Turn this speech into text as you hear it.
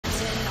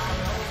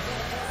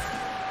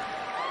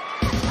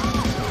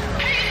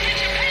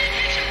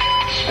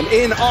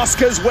In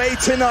Asuka's way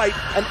tonight,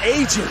 an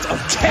agent of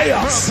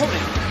chaos. And her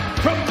opponent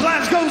from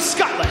Glasgow,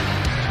 Scotland,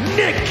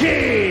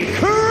 Nikki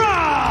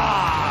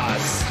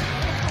Cross.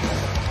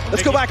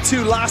 Let's go back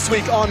to last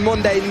week on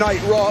Monday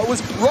Night Raw. It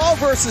was Raw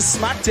versus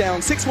SmackDown,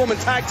 6-woman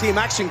tag team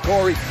action,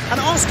 Corey, and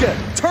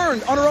Asuka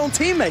turned on her own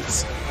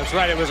teammates. That's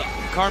right, it was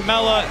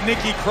Carmella,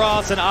 Nikki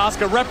Cross, and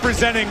Asuka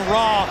representing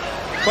Raw,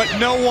 but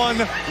no one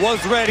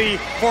was ready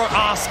for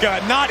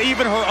Asuka, not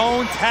even her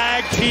own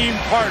tag team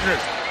partners.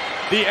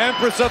 The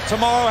Empress of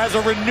Tomorrow has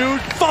a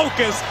renewed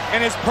focus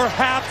and is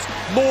perhaps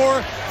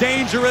more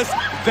dangerous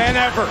than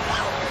ever.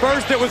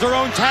 First, it was her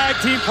own tag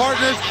team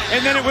partners,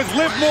 and then it was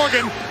Liv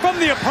Morgan from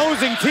the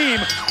opposing team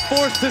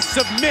forced to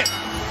submit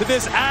to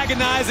this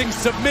agonizing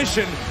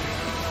submission.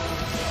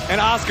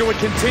 And Asuka would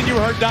continue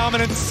her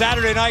dominance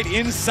Saturday night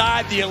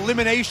inside the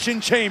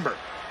Elimination Chamber.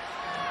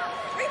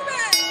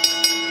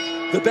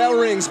 The bell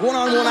rings,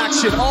 one-on-one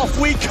action, off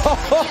we go.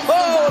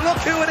 Look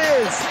who it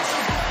is.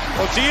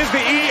 Well, she is the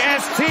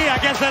EST. I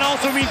guess that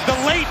also means the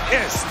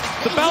latest.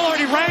 The bell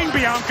already rang,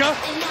 Bianca.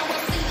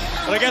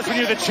 But I guess when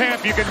you're the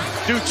champ, you can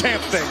do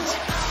champ things.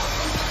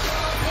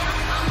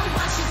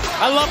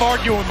 I love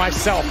arguing with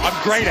myself. I'm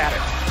great at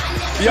it.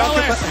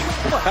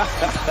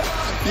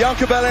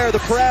 Bianca Belair, the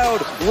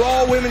proud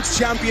Raw Women's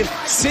Champion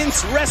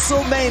since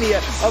WrestleMania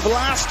of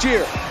last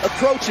year,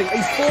 approaching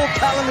a full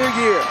calendar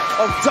year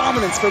of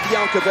dominance for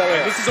Bianca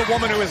Belair. This is a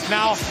woman who has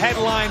now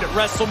headlined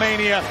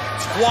WrestleMania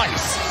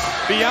twice.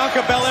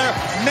 Bianca Belair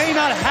may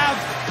not have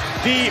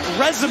the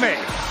resume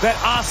that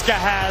Asuka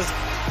has,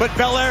 but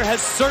Belair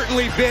has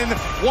certainly been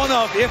one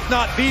of, if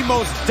not the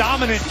most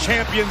dominant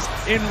champions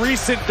in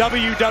recent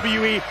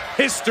WWE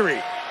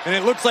history. And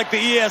it looks like the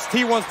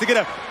EST wants to get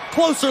a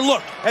closer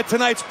look at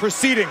tonight's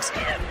proceedings.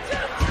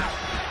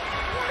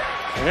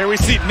 And here we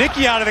see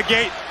Nikki out of the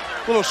gate.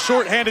 A little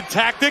short-handed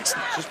tactics,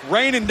 just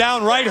raining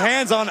down right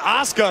hands on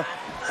Asuka.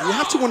 You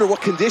have to wonder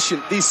what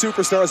condition these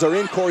superstars are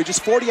in, Corey.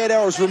 Just 48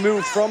 hours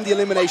removed from the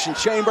Elimination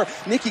Chamber.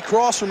 Nikki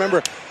Cross,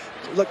 remember,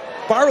 look,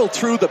 barreled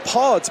through the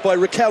pods by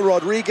Raquel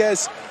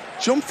Rodriguez.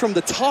 Jumped from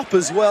the top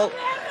as well.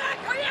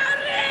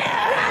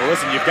 Well,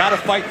 listen, you've got to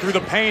fight through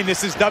the pain.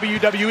 This is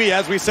WWE.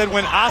 As we said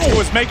when Asuka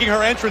was making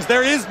her entrance,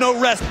 there is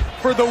no rest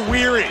for the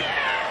weary.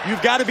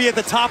 You've got to be at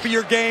the top of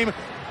your game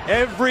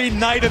every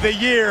night of the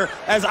year,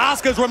 as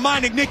Asuka's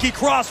reminding Nikki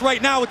Cross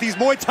right now with these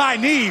Muay Thai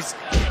knees.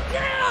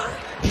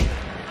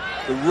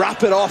 The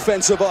rapid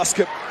offense of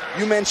Asuka.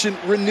 You mentioned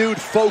renewed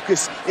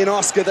focus in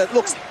Asuka that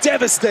looks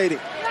devastating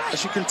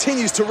as she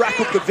continues to rack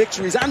up the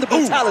victories and the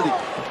brutality.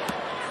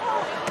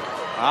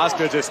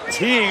 Asuka just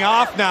teeing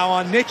off now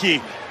on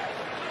Nikki.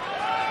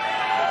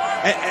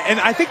 And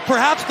I think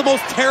perhaps the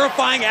most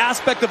terrifying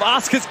aspect of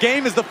Asuka's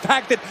game is the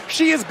fact that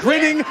she is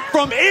grinning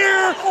from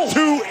ear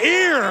to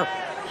ear.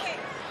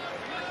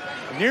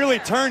 Nearly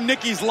turned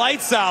Nikki's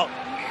lights out.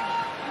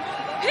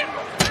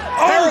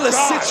 Perilous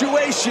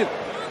situation.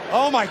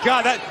 Oh my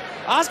God, that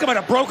Asuka might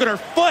have broken her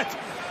foot.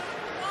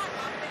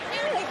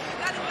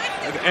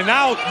 And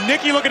now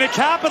Nikki looking to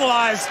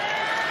capitalize.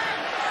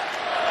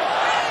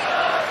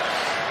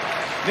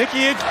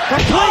 Nikki in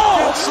complete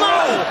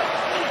control.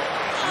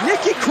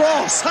 Nikki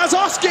Cross has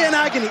Asuka in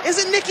agony. Is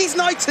it Nikki's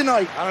night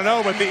tonight? I don't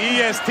know, but the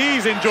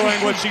EST's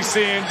enjoying what she's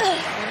seeing.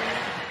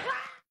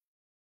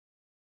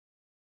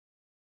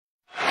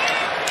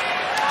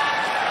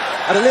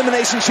 At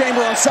Elimination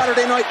Chamber on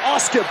Saturday night,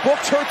 Asuka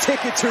booked her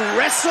ticket to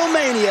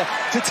WrestleMania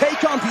to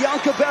take on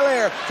Bianca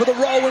Belair for the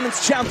Raw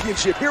Women's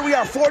Championship. Here we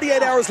are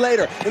 48 hours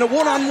later in a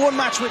one-on-one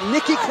match with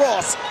Nikki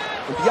Cross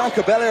and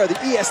Bianca Belair, the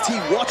EST,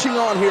 watching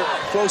on here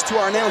close to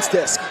our announce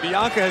desk.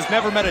 Bianca has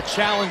never met a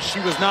challenge she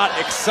was not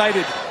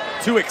excited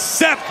to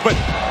accept, but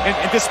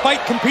and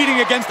despite competing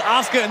against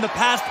Asuka in the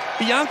past,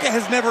 Bianca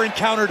has never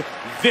encountered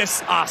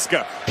this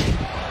Asuka.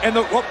 And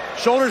the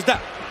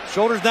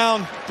shoulders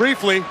down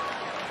briefly.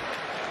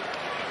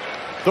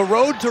 The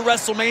road to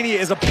WrestleMania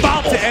is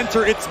about to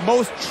enter its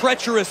most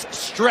treacherous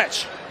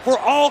stretch for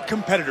all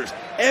competitors.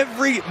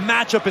 Every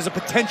matchup is a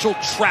potential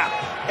trap.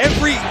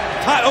 Every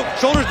time,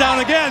 shoulders down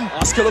again.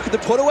 Asuka looking to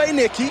put away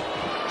Nikki.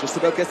 Just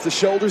about gets the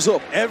shoulders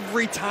up.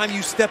 Every time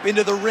you step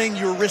into the ring,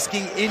 you're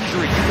risking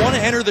injury. You want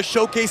to enter the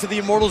showcase of the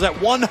Immortals at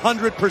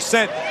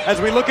 100%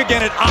 as we look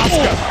again at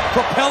Asuka,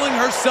 propelling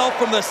herself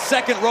from the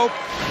second rope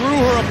through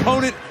her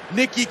opponent,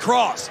 Nikki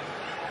Cross.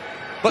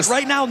 But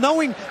right now,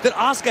 knowing that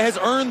Asuka has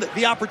earned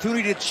the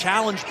opportunity to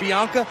challenge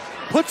Bianca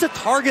puts a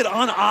target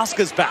on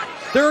Asuka's back.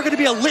 There are going to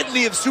be a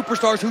litany of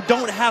superstars who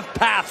don't have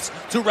paths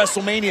to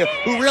WrestleMania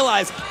who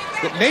realize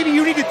that maybe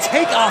you need to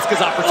take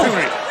Asuka's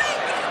opportunity.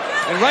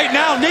 And right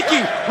now, Nikki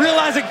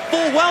realizing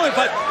full well, if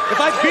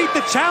I beat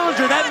the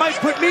challenger, that might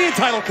put me in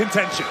title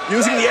contention.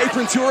 Using the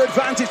apron to her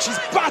advantage, she's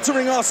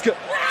battering Asuka.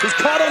 She's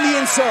caught on the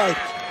inside.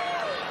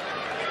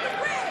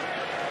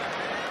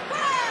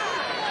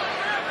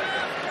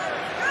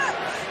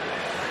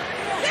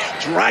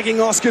 Dragging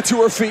Asuka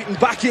to her feet, and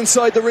back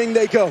inside the ring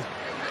they go.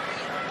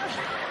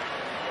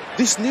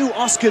 This new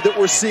Asuka that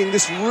we're seeing,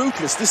 this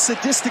ruthless, this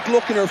sadistic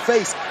look in her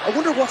face. I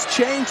wonder what's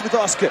changed with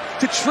Asuka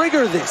to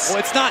trigger this. Well,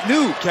 it's not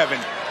new,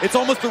 Kevin. It's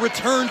almost a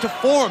return to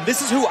form.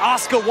 This is who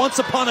Asuka once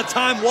upon a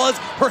time was,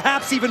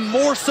 perhaps even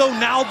more so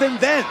now than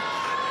then.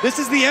 This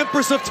is the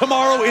Empress of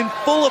Tomorrow in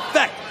full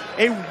effect.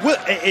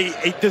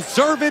 A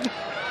deserved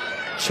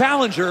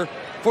challenger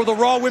for the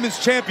Raw Women's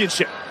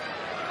Championship.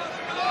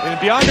 And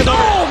Bianca's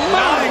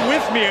nodding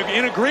with me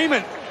in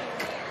agreement.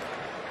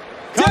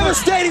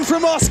 Devastating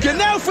from Asuka,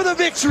 now for the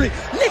victory.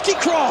 Nikki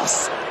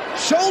Cross,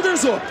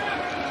 shoulders up.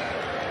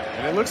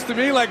 And it looks to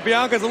me like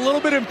Bianca's a little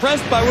bit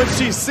impressed by what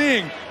she's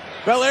seeing.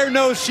 Belair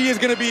knows she is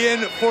going to be in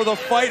for the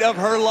fight of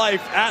her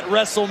life at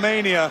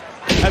WrestleMania.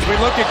 As we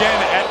look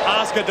again at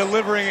Asuka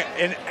delivering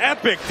an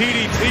epic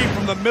DDT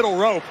from the middle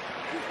rope.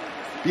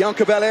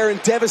 Bianca Belair in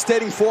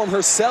devastating form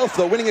herself,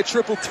 though, winning a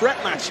triple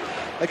threat match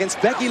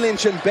against Becky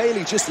Lynch and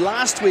Bayley just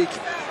last week.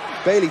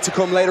 Bayley to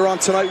come later on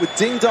tonight with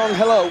Ding Dong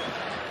Hello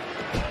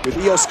with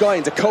Io Sky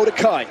and Dakota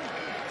Kai.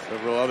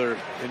 Several other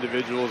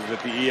individuals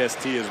that the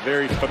EST is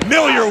very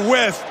familiar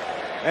with.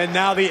 And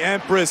now the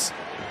Empress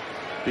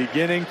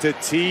beginning to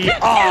tee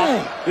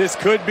off. This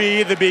could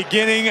be the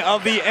beginning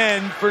of the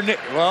end for Nick.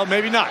 Well,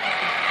 maybe not.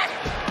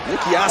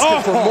 Nikki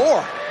asking for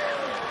more.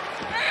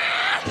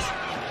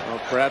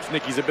 Well, perhaps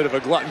Nikki's a bit of a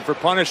glutton for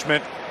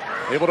punishment.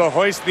 Able to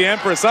hoist the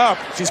Empress up.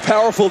 She's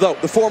powerful, though.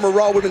 The former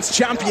Raw Women's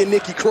Champion,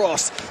 Nikki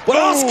Cross. But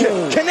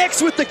Asuka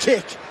connects with the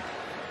kick.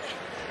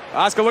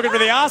 Asuka looking for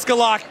the Asuka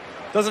lock.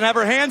 Doesn't have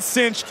her hand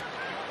cinched.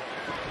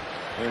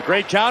 And a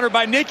great counter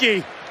by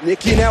Nikki.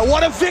 Nikki now,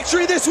 what a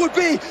victory this would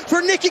be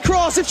for Nikki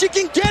Cross if she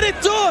can get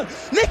it done.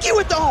 Nikki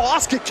with the,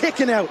 Asuka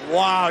kicking out.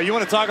 Wow, you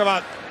want to talk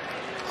about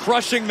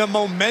crushing the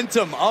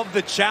momentum of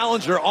the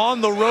challenger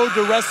on the road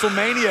to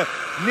WrestleMania.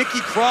 Nikki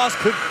Cross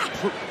could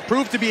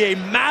prove to be a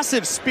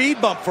massive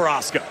speed bump for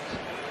Asuka.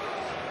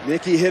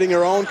 Nikki hitting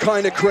her own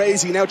kind of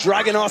crazy, now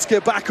dragging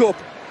Asuka back up.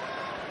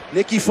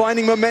 Nikki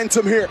finding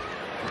momentum here.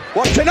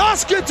 What can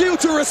Asuka do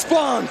to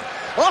respond?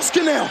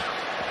 Asuka now.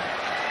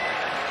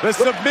 The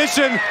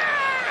submission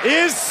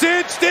is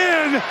cinched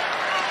in.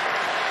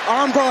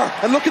 Armbar,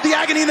 and look at the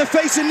agony in the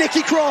face of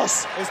Nikki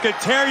Cross. This could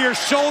tear your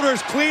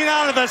shoulders clean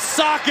out of the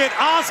socket.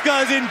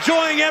 Asuka is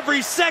enjoying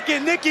every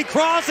second. Nikki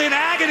Cross in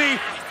agony.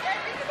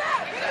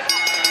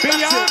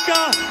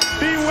 Bianca,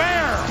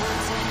 beware.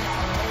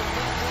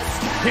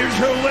 Here's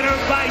your winner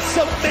by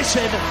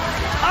submission,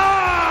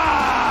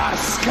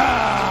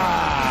 Asuka.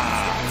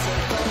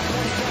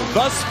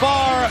 Thus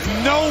far,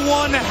 no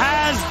one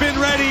has been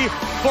ready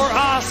for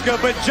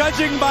Asuka, but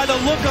judging by the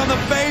look on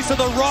the face of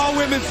the Raw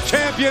Women's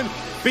Champion,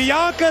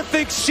 Bianca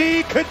thinks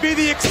she could be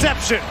the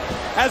exception.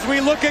 As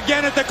we look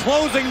again at the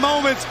closing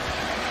moments,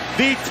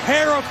 the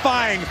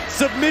terrifying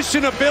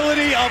submission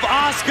ability of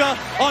Asuka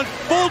on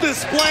full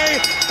display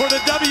for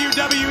the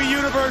WWE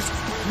Universe.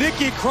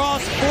 Nikki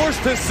Cross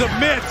forced to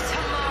submit.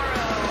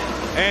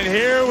 And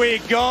here we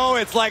go.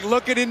 It's like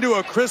looking into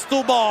a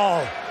crystal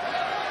ball.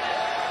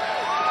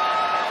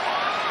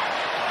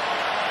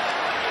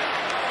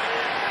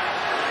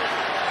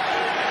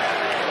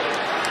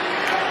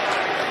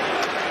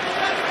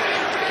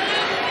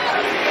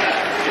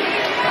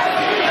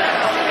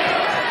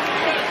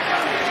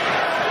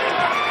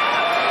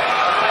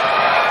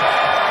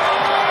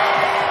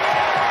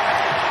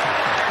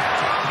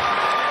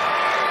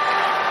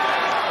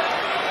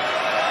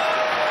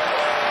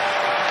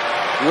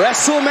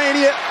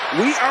 WrestleMania,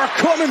 we are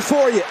coming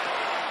for you.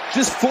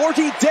 Just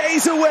 40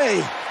 days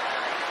away.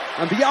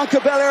 And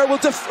Bianca Belair will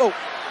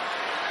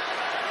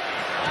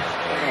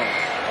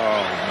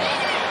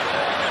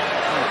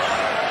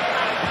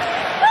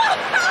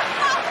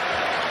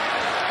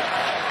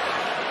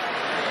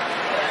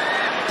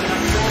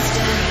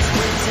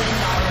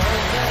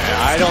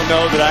I don't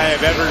know that I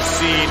have ever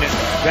seen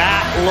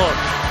that look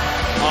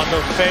on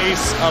the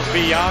face of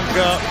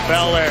Bianca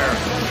Belair.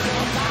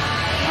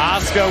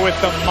 Asuka with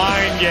the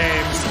mind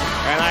games,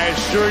 and I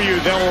assure you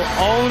they will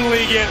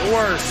only get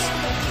worse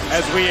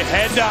as we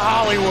head to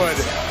Hollywood,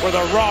 where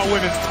the Raw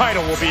Women's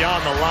title will be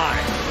on the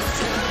line.